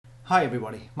Hi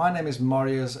everybody, my name is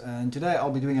Marius and today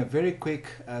I'll be doing a very quick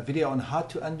video on how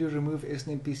to undo remove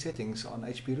SNMP settings on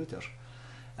HP routers.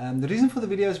 The reason for the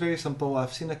video is very simple.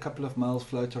 I've seen a couple of mails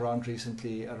float around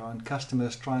recently around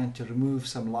customers trying to remove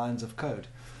some lines of code.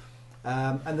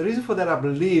 And the reason for that, I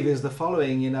believe, is the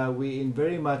following. We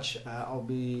very much, I'll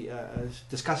be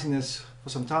discussing this for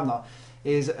some time now,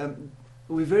 is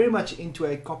we're very much into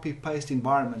a copy-paste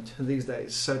environment these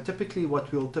days. So typically what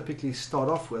we'll typically start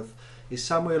off with is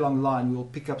somewhere along the line we'll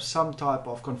pick up some type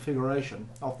of configuration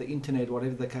of the internet,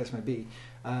 whatever the case may be,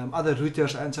 other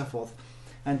routers and so forth.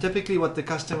 And typically what the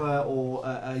customer or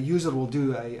a user will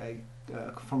do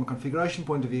from a configuration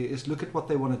point of view is look at what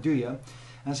they want to do here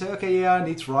and say, okay, yeah, I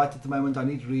need write at the moment, I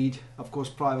need read, of course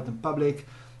private and public,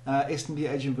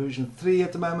 SNMP agent version 3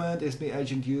 at the moment, SNMP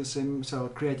agent USM, so I'll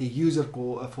create a user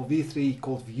call for v3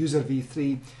 called user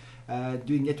v3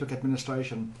 doing network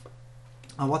administration.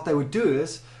 And what they would do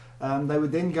is they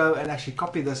would then go and actually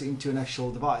copy this into an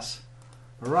actual device.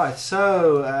 Alright,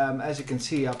 so as you can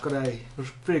see, I've got a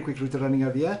pretty quick router running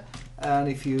over here, and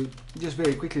if you just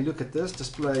very quickly look at this,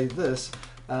 display this,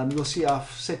 you'll see I've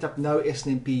set up no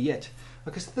SNMP yet.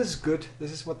 Okay, so this is good.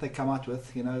 This is what they come out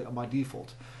with, by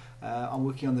default. I'm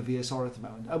working on the VSR at the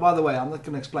moment. Oh, by the way, I'm not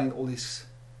going to explain all these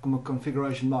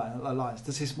configuration lines.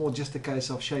 This is more just a case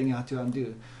of showing you how to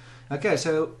undo. Okay,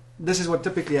 so this is what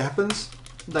typically happens.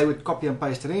 They would copy and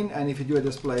paste it in, and if you do a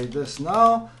display this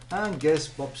now, and guess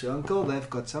Bob's your uncle, they've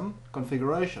got some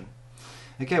configuration.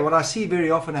 Okay, what I see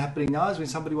very often happening now is when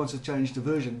somebody wants to change the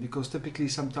version, because typically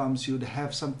sometimes you'd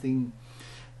have something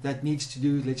that needs to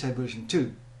do, let's say, version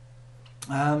 2.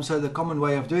 So the common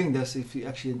way of doing this, if you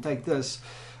actually take this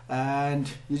and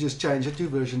you just change it to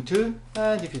version 2,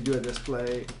 and if you do a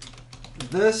display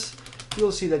this,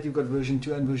 you'll see that you've got version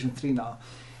 2 and version 3 now.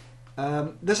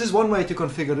 This is one way to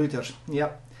configure routers,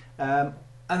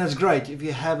 and it's great if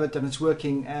you have it and it's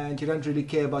working and you don't really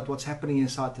care about what's happening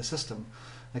inside the system.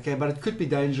 Okay, but it could be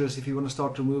dangerous if you want to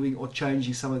start removing or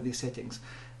changing some of these settings.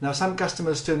 Now some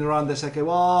customers turn around, they say, okay,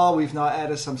 well, we've now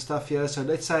added some stuff here, so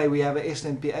let's say we have an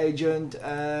SNMP agent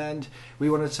and we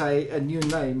want to say a new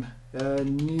name,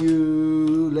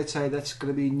 let's say that's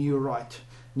going to be new write,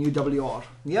 new WR.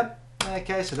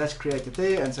 Okay, so that's created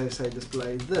there, and so say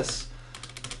display this.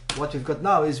 What we've got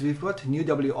now is we've got new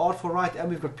WR for write and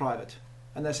we've got private.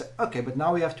 And they say, okay, but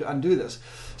now we have to undo this.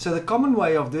 So the common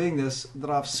way of doing this that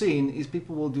I've seen is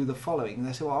people will do the following.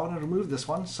 They say, well, I want to remove this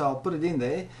one, so I'll put it in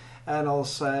there and I'll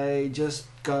say, just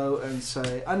go and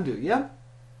say undo, yeah?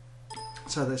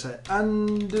 So they say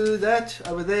undo that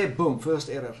over there, boom, first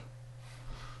error.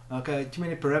 Okay, too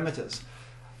many parameters.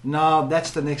 Now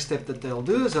that's the next step that they'll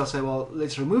do is they'll say, well,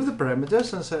 let's remove the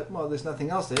parameters, and say, well, there's nothing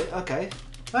else there. Okay.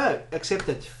 Oh,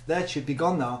 accepted. That should be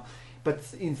gone now. But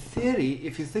in theory,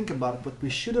 if you think about it, what we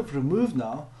should have removed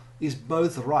now is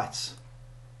both writes.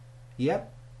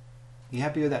 Yep. You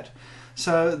happy with that?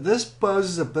 So this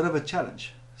poses a bit of a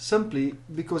challenge, simply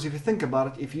because if you think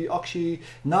about it, if you actually,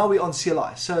 now we're on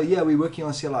CLI. So yeah, we're working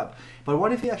on CLI. But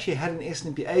what if you actually had an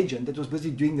SNMP agent that was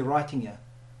busy doing the writing here?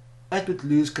 That would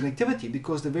lose connectivity,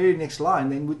 because the very next line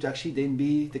then would actually then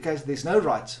be the case there's no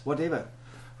writes, whatever.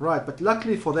 Right, but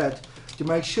luckily for that, to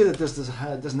make sure that this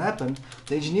doesn't happen,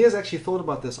 the engineers actually thought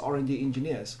about this, R&D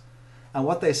engineers. And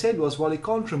what they said was, well, you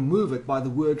can't remove it by the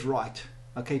word write.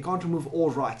 Okay, you can't remove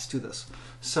all writes to this.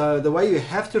 So the way you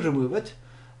have to remove it,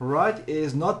 right,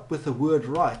 is not with the word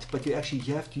write, but you actually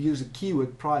have to use a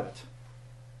keyword private.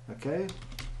 Okay.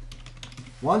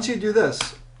 Once you do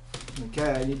this,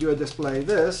 okay, and you do a display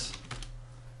this,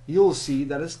 you'll see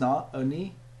that it's now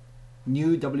only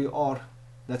new WR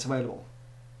that's available.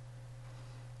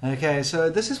 Okay, so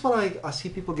this is what I see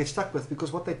people get stuck with,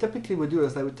 because what they typically would do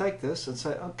is they would take this and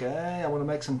say, okay, I want to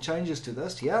make some changes to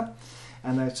this, yeah?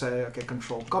 And they'd say, okay,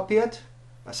 control copy it.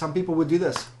 Some people would do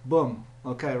this, boom,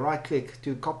 okay, right click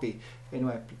to copy.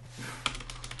 Anyway,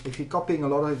 if you're copying a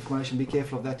lot of information, be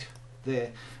careful of that there.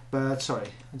 But sorry,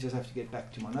 I just have to get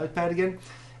back to my notepad again.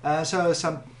 So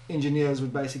some engineers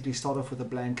would basically start off with a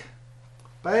blank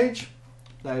page.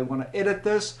 They want to edit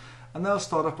this, and they'll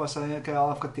start off by saying, okay,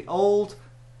 I've got the old,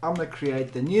 I'm going to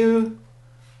create the new,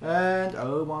 and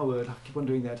oh my word, I keep on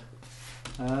doing that.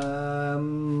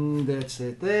 That's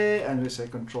it there, and we say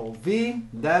Control V.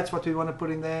 That's what we want to put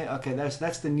in there. Okay,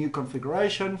 that's the new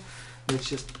configuration. Let's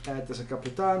just add this a couple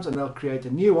of times, and they'll create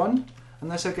a new one. And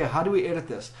they say, okay, how do we edit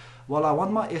this? Well, I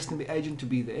want my SNMP agent to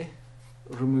be there.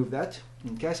 Remove that.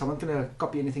 Okay, so I'm not going to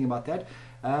copy anything about that.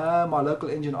 My local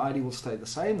engine ID will stay the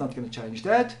same, not going to change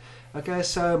that. Okay,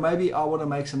 so maybe I want to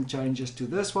make some changes to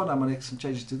this one, I'm going to make some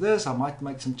changes to this, I might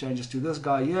make some changes to this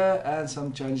guy here, and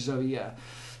some changes over here.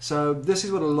 So this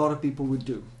is what a lot of people would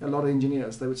do. A lot of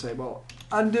engineers, they would say, well,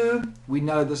 undo, we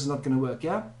know this is not going to work,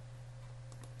 yeah?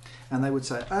 And they would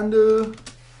say undo,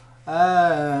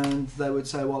 and they would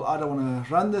say, well, I don't want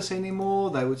to run this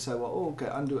anymore. They would say, well, okay,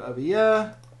 undo over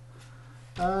here,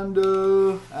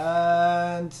 undo,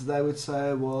 and they would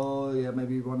say, well, yeah,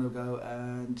 maybe we want to go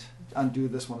and undo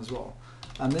this one as well.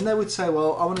 And then they would say,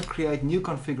 well, I want to create new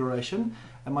configuration,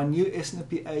 and my new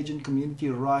SNMP agent community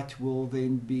right will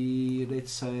then be,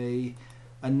 let's say,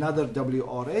 another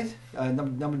WRS,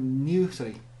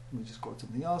 sorry, let me just call it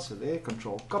something else. So there,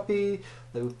 control copy,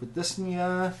 they would put this in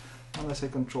here, and I say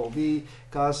control V,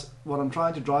 because what I'm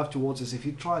trying to drive towards is if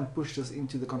you try and push this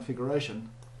into the configuration,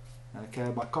 okay,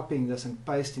 by copying this and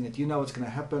pasting it, you know what's going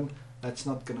to happen. That's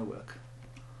not going to work.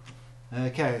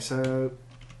 Okay, so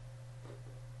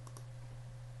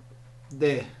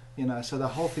there, you know, so the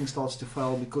whole thing starts to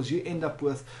fail because you end up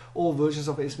with all versions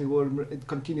of SNMP will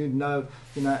continue no,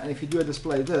 you know, and if you do a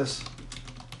display this,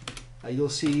 you'll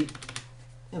see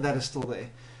that is still there,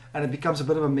 and it becomes a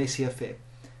bit of a messy affair.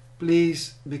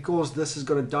 Please, because this has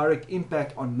got a direct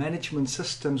impact on management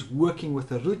systems working with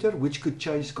the router, which could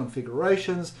change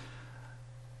configurations,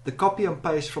 the copy and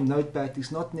paste from Notepad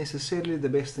is not necessarily the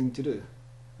best thing to do.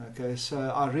 Okay, so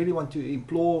I really want to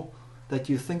implore that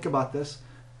you think about this,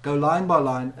 go line by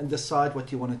line and decide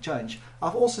what you want to change.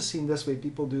 I've also seen this where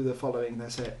people do the following. They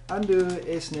say undo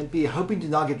SNMP, hoping to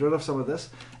now get rid of some of this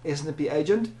SNMP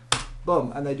agent,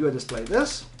 boom, and they do a display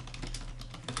this,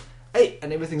 hey,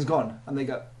 and everything's gone, and they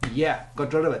go, yeah,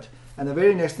 got rid of it. And the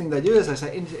very next thing they do is they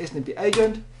say SNMP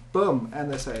agent, boom,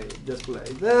 and they say display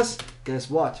this. Guess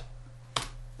what?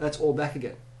 That's all back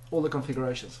again, all the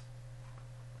configurations.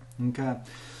 Okay,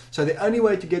 so the only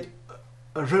way to get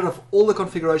rid of all the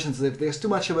configurations is if there's too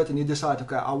much of it and you decide,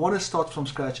 okay, I want to start from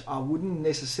scratch. I wouldn't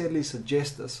necessarily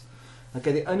suggest this.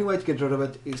 Okay, the only way to get rid of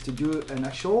it is to do an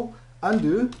actual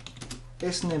undo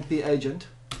SNMP agent,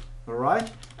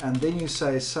 alright, and then you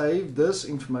say save this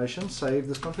information, save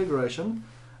this configuration.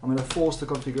 I'm going to force the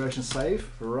configuration save,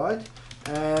 right,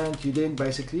 and you then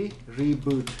basically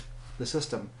reboot the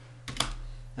system.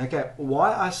 Okay,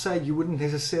 why I say you wouldn't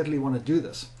necessarily want to do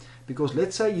this, because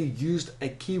let's say you used a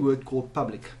keyword called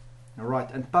public, alright,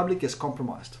 and public is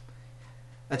compromised.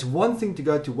 It's one thing to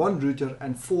go to one router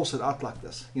and force it out like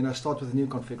this, you know, start with a new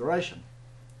configuration.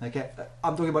 Okay,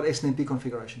 I'm talking about SNMP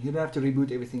configuration. You don't have to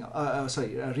reboot everything,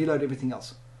 reload everything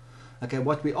else. Okay,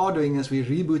 what we are doing is we're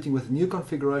rebooting with a new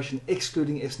configuration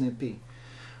excluding SNMP.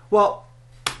 Well,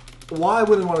 why I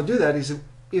wouldn't want to do that is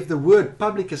if the word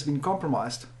public has been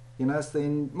compromised, you know,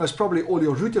 then most probably all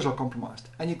your routers are compromised,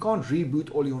 and you can't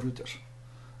reboot all your routers.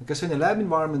 Okay, so in a lab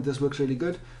environment this works really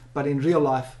good, but in real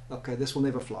life, okay, this will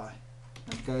never fly.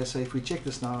 Okay, so if we check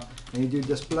this now and you do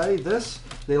display this,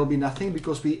 there will be nothing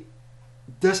because we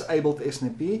disabled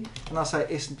SNMP, and I say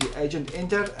SNMP agent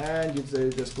enter, and you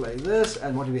display this,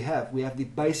 and what do we have? We have the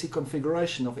basic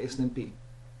configuration of SNMP.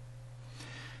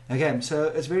 Okay, so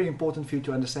it's very important for you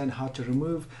to understand how to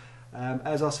remove.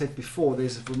 As I said before,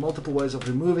 there's multiple ways of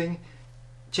removing.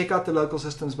 Check out the local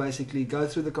systems, basically go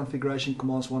through the configuration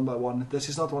commands one by one. This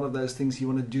is not one of those things you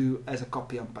want to do as a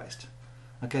copy and paste.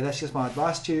 Okay, that's just my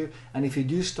advice to you. And if you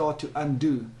do start to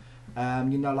undo,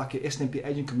 you know, like your SNMP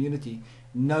agent community,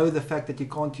 know the fact that you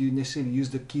can't necessarily use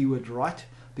the keyword right,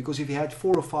 because if you had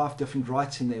 4 or 5 different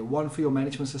rights in there, one for your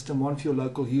management system, one for your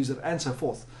local user, and so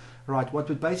forth, right, what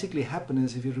would basically happen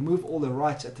is if you remove all the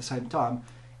rights at the same time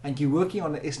and you're working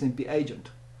on an SNMP agent,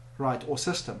 right, or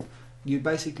system, you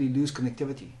basically lose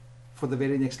connectivity for the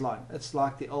very next line. It's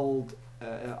like the old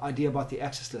idea about the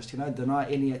access list, you know, deny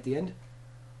any at the end,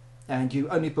 and you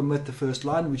only permit the first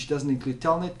line, which doesn't include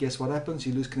telnet. Guess what happens?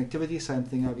 You lose connectivity. Same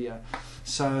thing over here.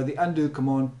 So the undo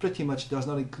command pretty much does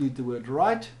not include the word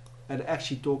right. It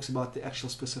actually talks about the actual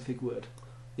specific word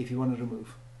if you want to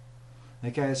remove.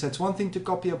 Okay, so it's one thing to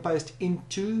copy and paste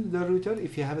into the router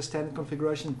if you have a standard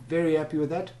configuration. Very happy with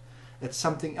that. It's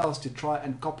something else to try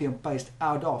and copy and paste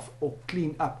out of or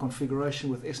clean up configuration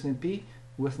with SNMP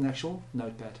with an actual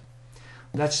notepad.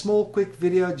 That small quick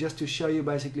video just to show you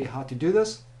basically how to do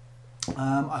this.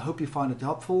 I hope you find it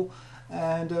helpful,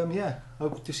 and yeah,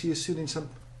 hope to see you soon in some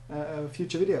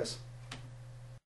future videos.